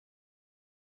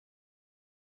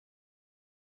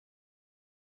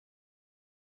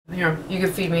Here, you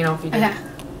can feed me and I'll feed you. Okay.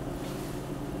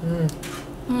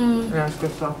 Yeah, it's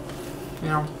good stuff.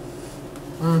 Yeah.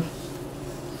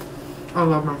 I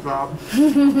love my job.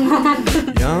 Yum,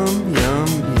 yum,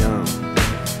 yum.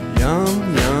 Yum,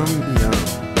 yum, yum.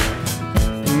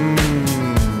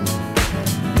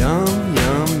 Yum,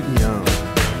 yum, yum.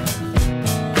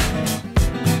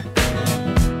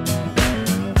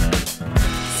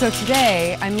 So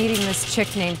today, I'm meeting this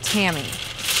chick named Tammy.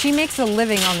 She makes a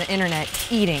living on the internet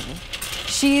eating.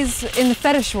 She's in the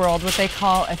fetish world what they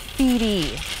call a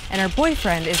feedee, and her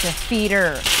boyfriend is a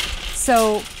feeder.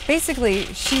 So basically,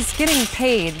 she's getting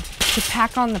paid to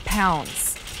pack on the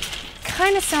pounds.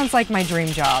 Kind of sounds like my dream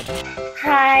job.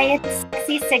 Hi, it's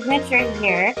Sexy Signature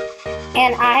here,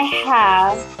 and I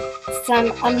have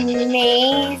some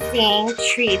amazing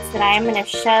treats that I am going to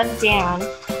shove down.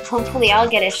 Hopefully I'll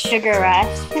get a sugar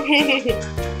rush.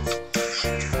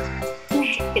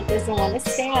 It doesn't want to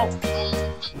stay up.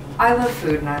 I love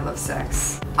food and I love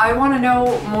sex. I want to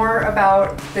know more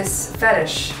about this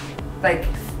fetish, like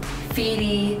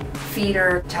feedee,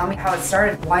 feeder. Tell me how it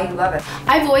started, why you love it.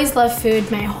 I've always loved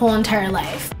food my whole entire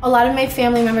life. A lot of my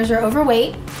family members are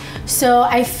overweight, so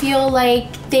I feel like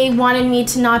they wanted me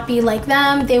to not be like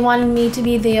them. They wanted me to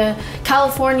be the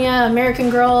California American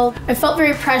girl. I felt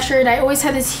very pressured. I always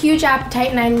had this huge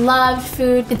appetite and I loved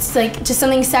food. It's like just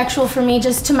something sexual for me,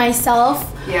 just to myself,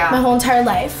 my whole entire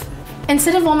life.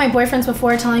 Instead of all my boyfriends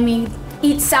before telling me,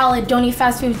 eat salad, don't eat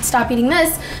fast food, stop eating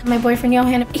this, my boyfriend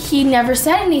Johan, he never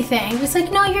said anything. He was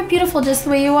like, no, you're beautiful just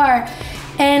the way you are.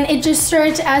 And it just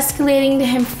started escalating to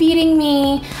him feeding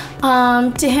me,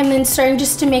 to him then starting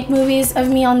just to make movies of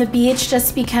me on the beach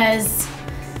just because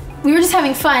we were just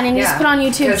having fun and just put on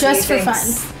YouTube just for fun.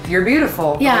 You're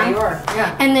beautiful. Yeah. You are.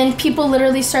 Yeah. And then people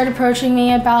literally started approaching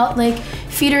me about like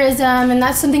feederism, and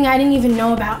that's something I didn't even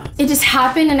know about. It just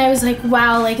happened and I was like,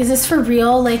 wow, like, is this for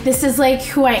real? Like, this is like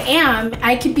who I am.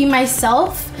 I could be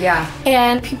myself. Yeah.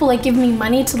 And people like give me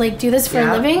money to like do this for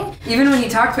a living. Even when you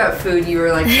talked about food, you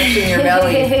were like touching your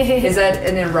belly. Is that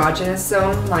an erogenous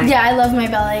zone? Like, yeah, I love my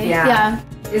belly. Yeah.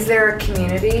 Is there a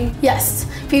community? Yes.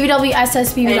 BBW,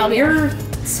 SS, BBW. And you're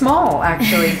small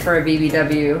actually for a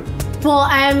BBW. Well,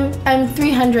 I'm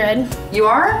 300. You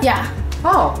are? Yeah.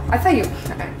 Oh, I thought you.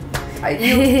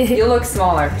 You look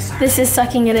smaller. Sorry. This is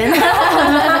sucking it in.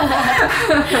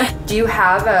 Do you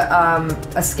have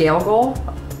a scale goal?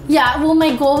 Yeah. Well,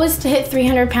 my goal was to hit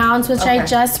 300 pounds, which I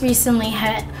just recently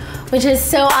hit, which is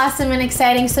so awesome and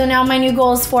exciting. So now my new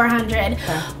goal is 400.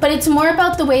 But it's more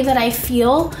about the way that I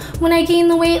feel when I gain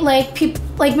the weight. Like people,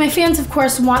 like my fans, of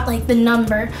course, want like the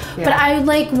number, but I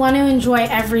like want to enjoy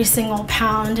every single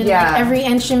pound and like every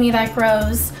inch of me that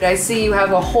grows. I see you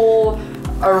have a whole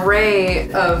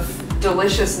array of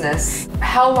deliciousness.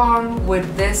 How long would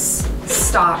this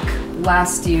stock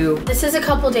last you? This is a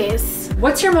couple days.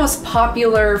 What's your most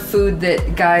popular food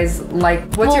that guys like?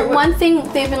 One thing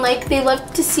they've been like, they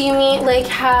love to see me like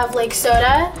have like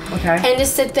soda and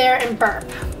just sit there and burp.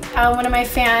 One of my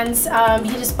fans,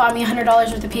 he just bought me $100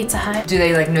 worth of Pizza Hut. Do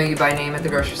they like know you by name at the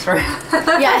grocery store?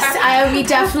 Yes, we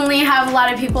definitely have a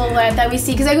lot of people that we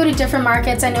see because I go to different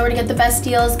markets. I know where to get the best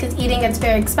deals because eating gets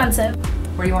very expensive.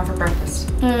 What do you want for breakfast?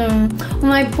 Well,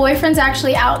 my boyfriend's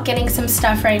actually out getting some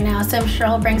stuff right now, so I'm sure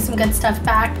he'll bring some good stuff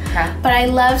back. But I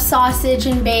love sausage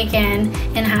and bacon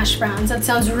and hash browns. That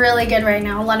sounds really good right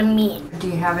now, a lot of meat. Do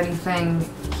you have anything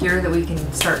here that we can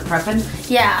start prepping?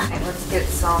 Yeah. Okay, let's get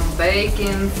some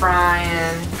bacon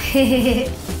frying.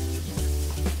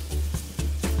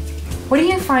 What do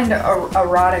you find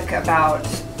erotic about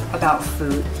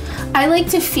food? I like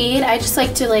to feed. I just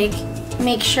like to like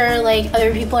make sure like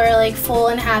other people are like full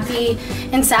and happy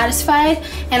and satisfied,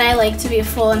 and I like to be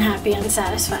full and happy and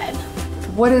satisfied.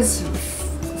 What does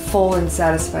full and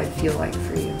satisfied feel like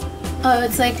for you? Oh,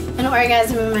 it's like an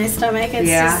orgasm in my stomach. It's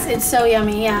just, it's so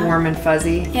yummy, Warm and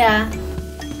fuzzy. Yeah.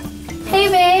 Hey,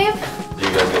 babe. You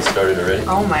guys get started already?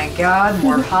 Oh my God,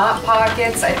 more Hot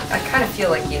Pockets. I kind of feel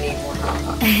like you need more Hot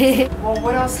Pockets. Well,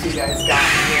 what else do you guys got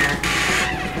in here?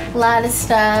 A lot of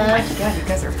stuff. Oh my God, you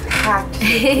guys are packed to the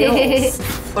gills.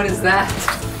 What is that?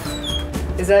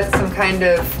 Is that some kind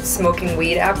of smoking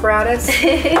weed apparatus?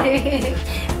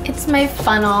 It's my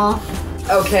funnel.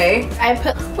 Okay. I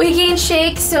put weight gain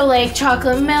shakes, so like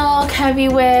chocolate milk, heavy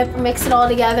whip, mix it all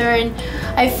together, and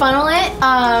I funnel it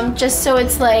just so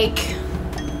it's like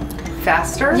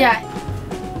faster? Yeah.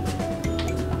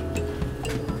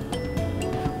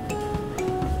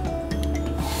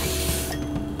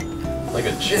 Like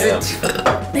a champ.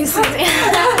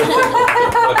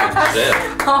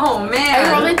 Oh man.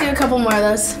 I want to do a couple more of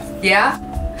those. Yeah?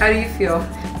 How do you feel?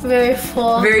 Very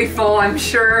full. Very full, I'm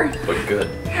sure. But good.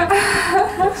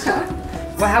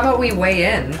 Well, how about we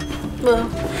weigh in? Well,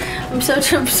 I'm so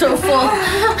full.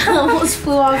 I almost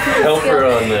flew off the Help scale. her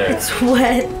on there. It's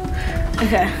wet.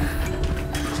 Okay.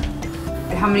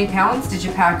 How many pounds did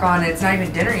you pack on? It's not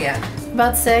even dinner yet.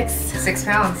 About 6. 6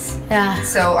 pounds. Yeah.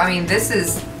 So, I mean, this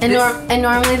is... And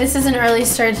normally this is an early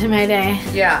start to my day.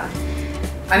 Yeah.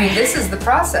 I mean, this is the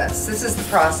process. This is the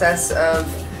process of...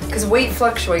 Because weight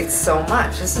fluctuates so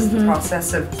much. This is the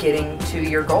process of getting to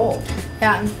your goal.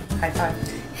 Yeah. High five.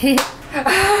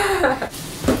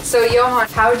 So, Johan,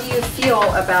 how do you feel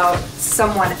about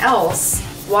someone else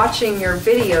watching your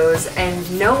videos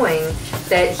and knowing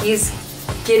that he's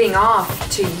getting off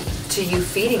to you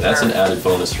feeding That's her? an added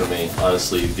bonus for me.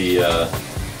 Honestly, the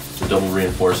double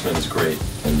reinforcement is great,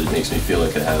 and it makes me feel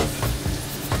like I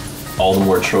have all the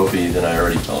more trophy than I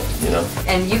already felt, you know?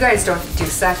 And you guys don't do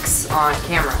sex on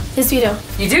camera. Yes, we do.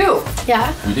 You do?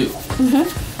 Yeah. We do.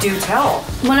 Do tell.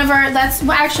 That's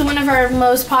actually one of our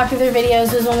most popular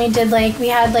videos was when we did we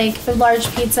had a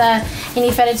large pizza and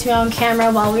he fed it to me on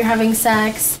camera while we were having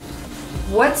sex.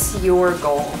 What's your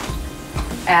goal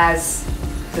as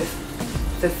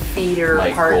the feeder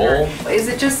My partner? goal? Is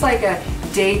it just like a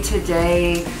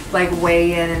day-to-day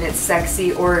weigh in and it's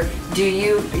sexy, or do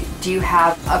you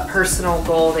have a personal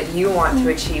goal that you want to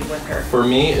achieve with her? For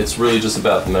me, it's really just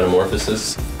about the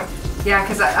metamorphosis. Yeah,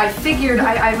 because I figured,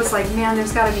 I was like, man,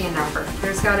 there's got to be a number.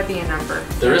 There's got to be a number.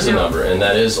 There is a number, and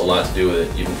that is a lot to do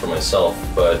with it, even for myself,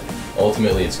 but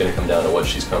ultimately it's going to come down to what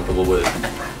she's comfortable with.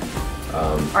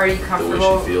 Are you The way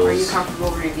comfortable? she feels. Are you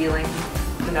comfortable revealing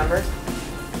the number?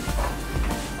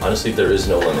 Honestly, there is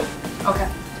no limit. Okay.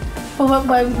 But what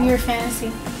would be your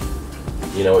fantasy?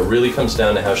 You know, it really comes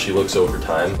down to how she looks over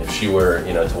time. If she were,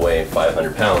 to weigh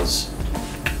 500 pounds,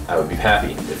 I would be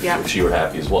happy if she were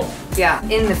happy as well. Yeah,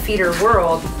 in the feeder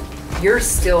world, you're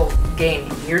still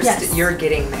gaining. You're Yes. you're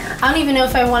getting there. I don't even know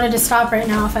if I wanted to stop right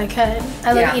now if I could.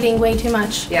 I love Yeah. eating way too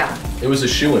much. Yeah. It was a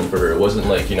shoo-in for her. It wasn't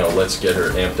like, let's get her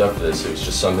amped up for this. It was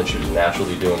just something she was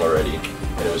naturally doing already.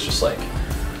 And it was just like,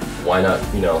 why not,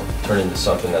 turn into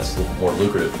something that's a little more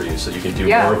lucrative for you so you can do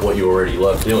Yeah. more of what you already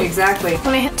love doing. Exactly.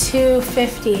 When I hit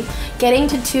 250, getting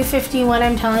to 251,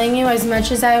 I'm telling you, as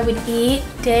much as I would eat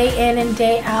day in and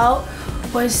day out,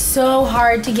 was so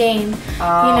hard to gain. were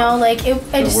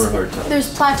hard times. There's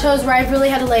plateaus where I really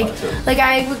had to Plateaus.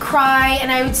 I would cry and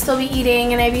I would still be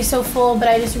eating and I'd be so full, but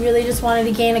I just really just wanted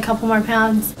to gain a couple more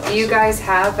pounds. Do you guys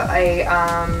have a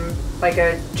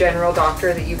a general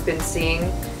doctor that you've been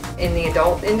seeing in the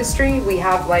adult industry? We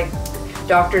have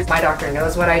doctors. My doctor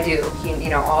knows what I do.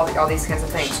 He, all these kinds of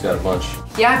things. She's got a bunch.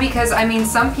 Yeah, because I mean,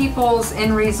 some people's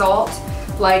end result,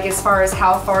 as far as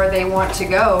how far they want to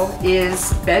go,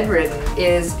 is bedridden,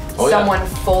 is someone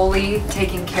fully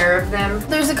taking care of them.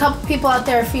 There's a couple people out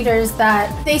there, feeders, that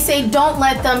they say don't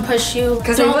let them push you.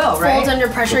 'Cause they will, Don't right? fold under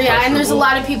pressure. The Yeah, pressure and there's a will.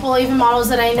 lot of people, even models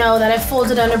that I know, that have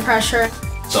folded under pressure.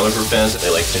 Some of her fans, they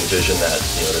like to envision that,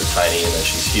 they're tiny and that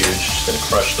she's huge, she's gonna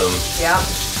crush them, Yeah,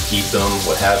 eat them,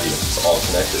 what have you. It's all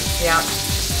connected. yeah.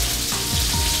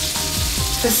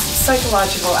 This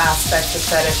psychological aspect of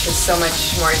fetish is so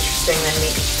much more interesting than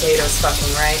meat and potatoes fucking,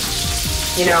 right?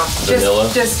 Vanilla.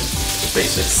 Just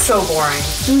Basic. so boring.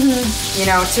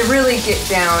 To really get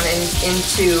down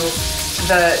into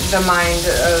the mind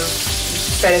of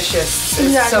fetishists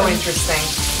is so Exactly. interesting.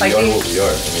 We are what we are.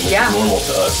 I mean, this Yeah. is normal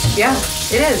to us. Yeah,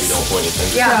 it We is. don't point any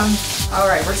fingers. Yeah. All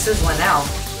right, we're sizzling now.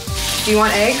 Do you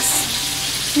want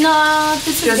eggs? No,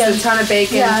 this is Just good. a ton of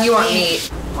bacon. Yeah, You want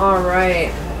meat? All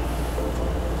right.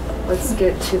 Let's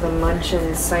get to the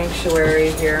Munchies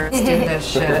sanctuary here. Let's do this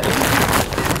shit.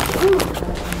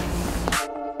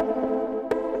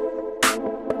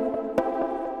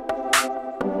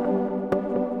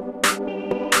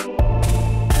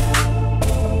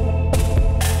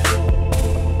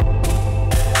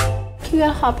 You got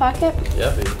a Hot Pocket?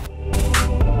 Yeah, baby.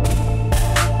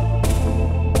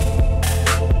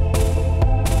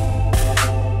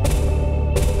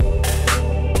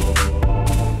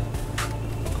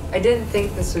 I didn't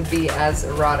think this would be as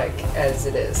erotic as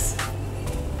it is.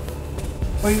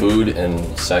 Food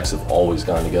and sex have always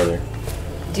gone together.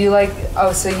 Do you like?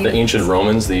 Oh, so The you? ancient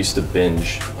Romans, they used to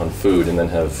binge on food and then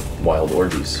have wild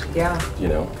orgies. Yeah.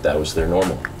 That was their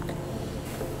normal.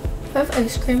 I have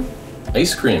ice cream.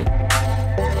 Ice cream.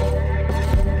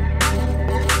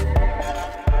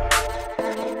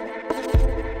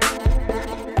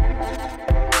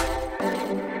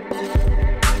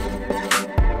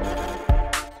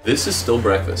 This is still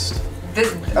breakfast.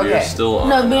 This, We're okay. still on.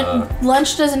 No, but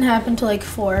lunch doesn't happen till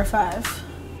 4 or 5.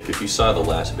 If you saw the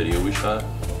last video we shot,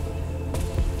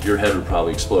 your head would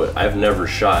probably explode. I've never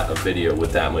shot a video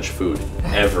with that much food,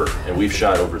 ever. And we've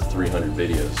shot over 300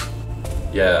 videos.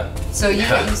 Yeah. So you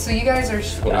guys are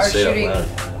say it out shooting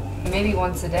maybe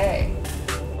once a day.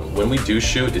 When we do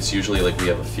shoot, it's usually like we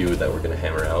have a few that we're gonna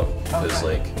hammer out because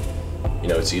like, you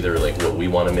know, it's either like what we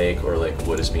want to make or like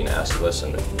what is being asked of us,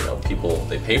 and you know, people,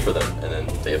 they pay for them and then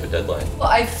they have a deadline. Well,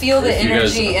 I feel the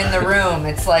energy in the room.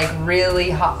 It's like really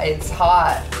hot. It's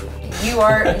hot.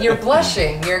 You're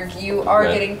blushing. You are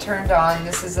getting turned on.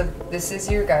 This is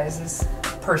your guys'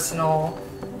 personal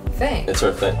thing. It's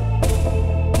our thing.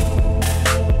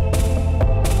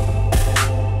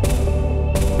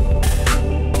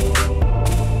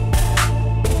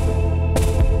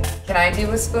 Can I do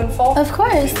a spoonful? Of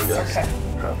course. Okay.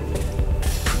 Probably.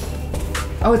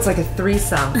 Oh, it's like a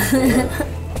threesome.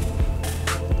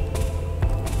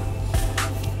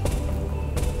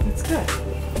 That's good.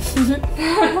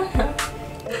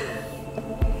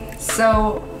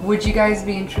 So, would you guys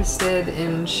be interested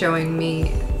in showing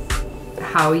me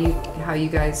how you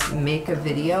guys make a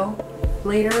video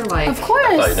later? Like, Of course.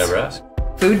 I thought you'd never ask.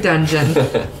 food dungeon.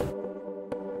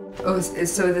 Oh,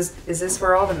 so is this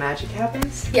where all the magic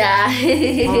happens? Yeah.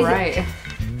 All right.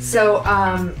 So,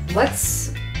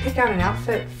 let's pick out an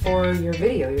outfit for your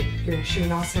video. You're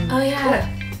shooting awesome. Oh yeah.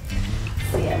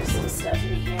 So we have some stuff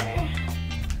in here.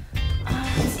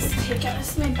 Let's just take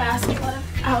out my basket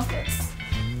of outfits.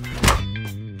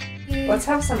 Let's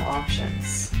have some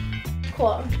options.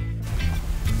 Cool.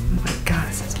 Oh my god,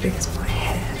 it's as big as my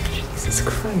head. Jesus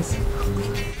Christ.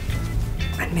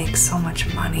 I'd make so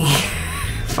much money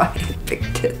if I had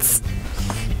big tits.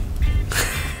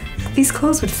 These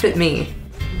clothes would fit me.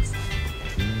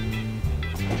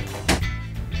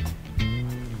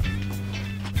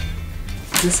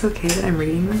 Is this okay that I'm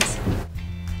reading this?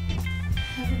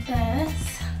 Have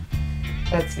this.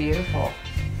 That's beautiful.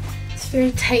 It's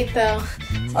very tight though.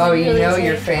 Oh, you really know tight.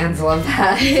 your fans love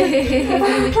that.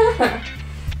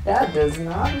 That does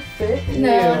not fit you.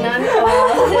 No, not at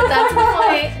all. That's the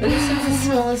point. This is the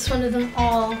smallest one of them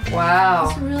all. Wow.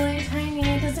 It's really tiny.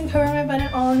 It doesn't cover my butt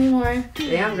at all anymore.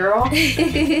 Damn, girl.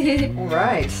 All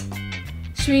right.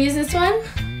 Should we use this one?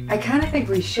 I kind of think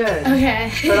we should.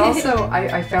 Okay. But also,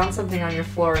 I found something on your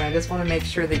floor, and I just want to make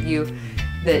sure that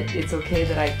it's okay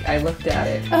that I looked at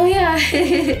it. Oh yeah.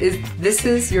 This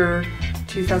is your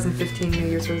 2015 New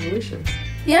Year's resolutions.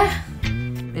 Yeah.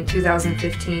 In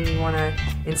 2015,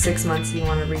 in 6 months, you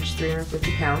want to reach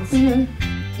 350 pounds. Mhm.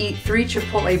 Eat 3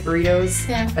 Chipotle burritos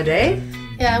a day.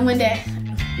 Yeah, one day.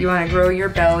 You want to grow your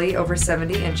belly over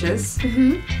 70 inches.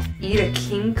 Mhm. Eat a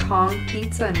King Kong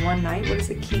pizza in one night. What is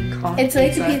a King Kong It's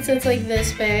pizza? like a pizza. It's like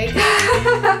this big.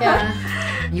 Yeah.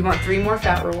 You want 3 more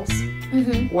fat rolls.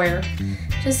 Mhm. Where?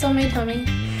 Just on my tummy.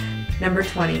 Number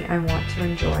 20, I want to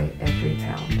enjoy every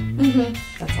pound. Mhm.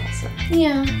 That's awesome.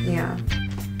 Yeah. Yeah.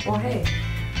 Well, hey.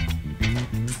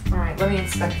 All right, let me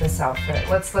inspect this outfit.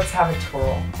 Let's have a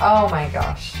twirl. Oh my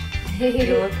gosh. You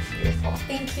look beautiful.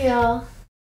 Thank you.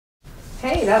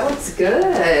 Hey, that looks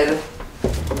good.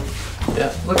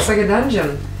 Yeah. Looks like a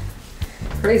dungeon.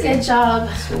 Crazy. Good job.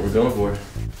 That's what we're going for.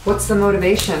 What's the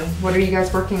motivation? What are you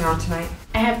guys working on tonight?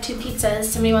 I have 2 pizzas.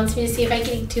 Somebody wants me to see if I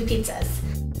can eat 2 pizzas.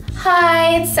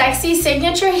 Hi, it's Sexy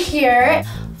Signature here.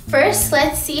 First,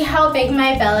 let's see how big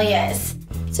my belly is.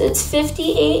 So it's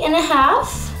 58 and a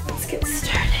half. Let's get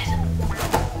started.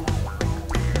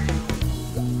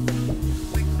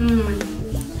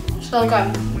 So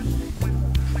good.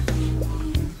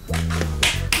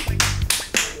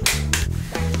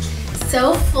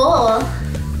 So full.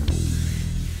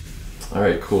 All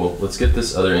right, cool. Let's get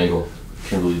this other angle.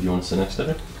 Kimberly, do you want to sit next to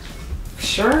her?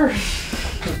 Sure.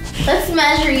 Let's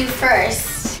measure you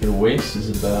first. Your waist is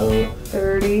about...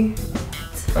 30.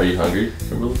 Are you hungry,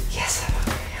 Kimberly? Yes.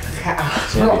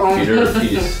 Tammy, feed her a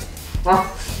piece.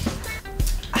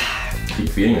 Keep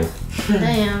feeding her.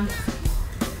 I am.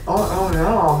 Oh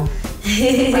no.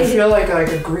 I feel like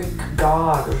a Greek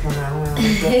god or something. I don't know.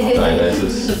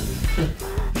 Dionysus.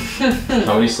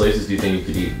 How many slices do you think you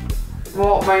could eat?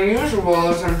 Well, my usual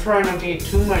is I'm trying not to eat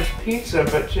too much pizza,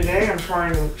 but today I'm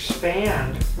trying to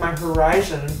expand my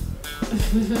horizon.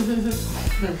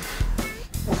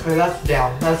 Okay, that's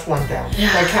down. That's 1 down.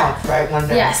 That counts, right? 1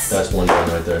 down. Yes. That's 1 down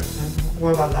right there.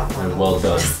 What about that one? Well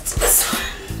done. This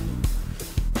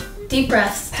one. Deep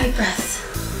breaths. Deep breaths.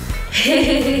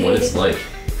 What it's like.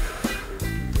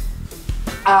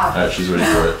 Ah. Alright, she's ready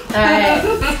for it. Alright,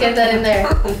 let's get that in there.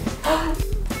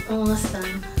 Almost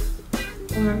done.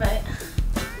 One more bite.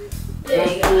 There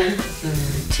you go.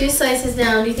 2 slices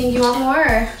down. Do you think you want more?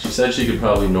 Or? She said she could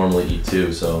probably normally eat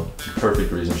 2, so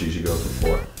perfect reason she should go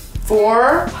for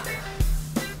 4? 4.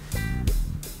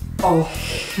 Oh.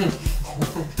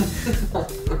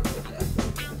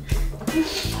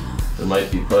 There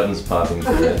might be buttons popping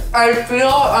today. I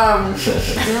feel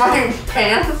my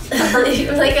pants.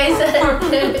 Like I said.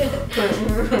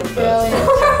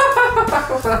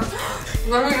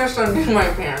 Let me just undo my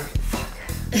pants.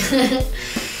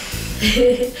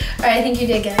 Alright, I think you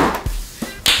did good.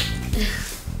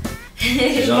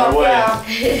 She's on her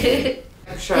way.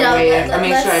 Should I weigh it?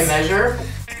 Should I measure?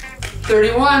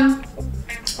 31.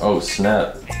 Oh,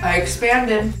 snap. I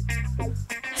expanded.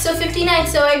 So 59,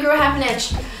 so I grew half an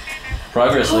inch.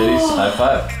 Progress, ladies. High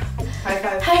five. High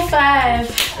five. High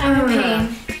five. I'm in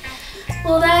pain.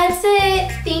 Well, that's it.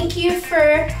 Thank you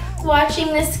for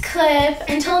watching this clip.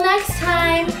 Until next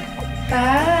time.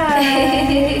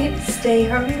 Bye. Stay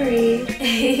hungry.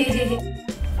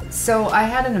 So I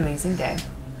had an amazing day.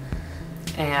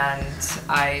 And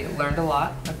I learned a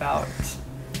lot about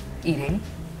eating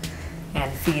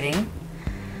and feeding.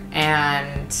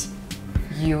 And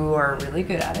you are really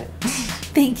good at it.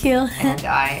 Thank you. And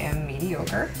I am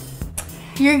mediocre.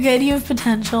 You're good. You have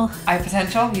potential. I have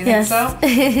potential? You Yes.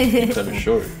 think so? Kind of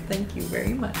short. Thank you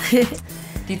very much. Do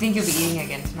you think you'll be eating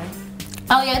again tonight?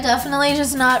 Oh yeah, definitely.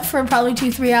 Just not for probably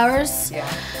 2-3 hours. Yeah.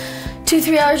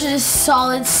 2-3 hours of just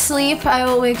solid sleep. I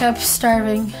will wake up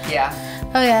starving. Yeah.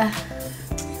 Oh yeah.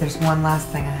 There's one last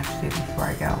thing I have to do before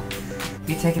I go.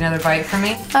 You take another bite from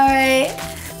me? All right.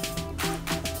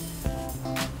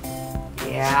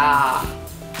 Yeah.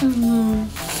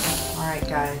 All right,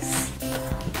 guys.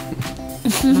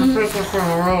 I'm gonna take this from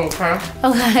a roll, okay?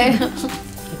 Okay.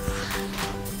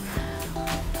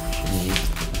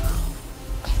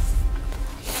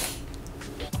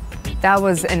 That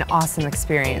was an awesome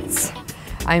experience.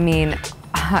 I mean,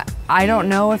 I don't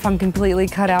know if I'm completely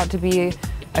cut out to be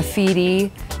a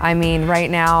feedee. I mean, right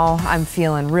now I'm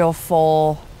feeling real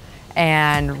full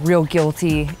and real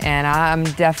guilty, and I'm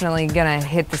definitely gonna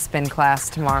hit the spin class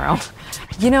tomorrow.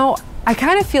 You know, I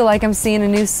kind of feel like I'm seeing a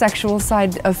new sexual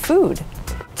side of food.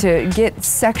 To get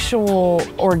sexual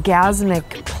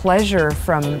orgasmic pleasure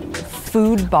from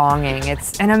food bonging,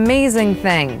 it's an amazing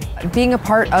thing. Being a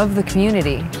part of the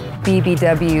community,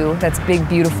 BBW, that's Big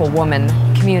Beautiful Woman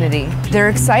community, they're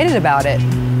excited about it.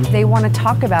 They want to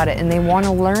talk about it and they want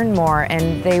to learn more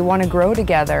and they want to grow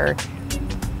together.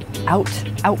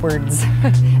 Outwards,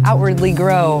 outwardly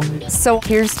grow. So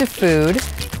here's to food,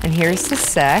 and here's to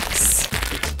sex,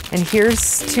 and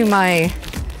here's to my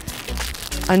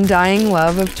undying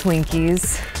love of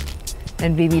Twinkies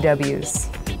and BBWs.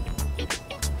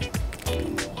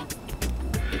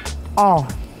 Oh.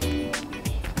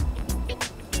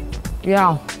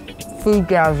 Yeah,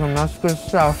 foodgasm, that's good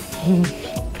stuff.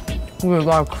 We got a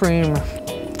lot of cream.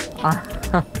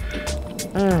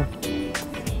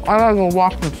 I gotta go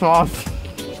walk the sauce.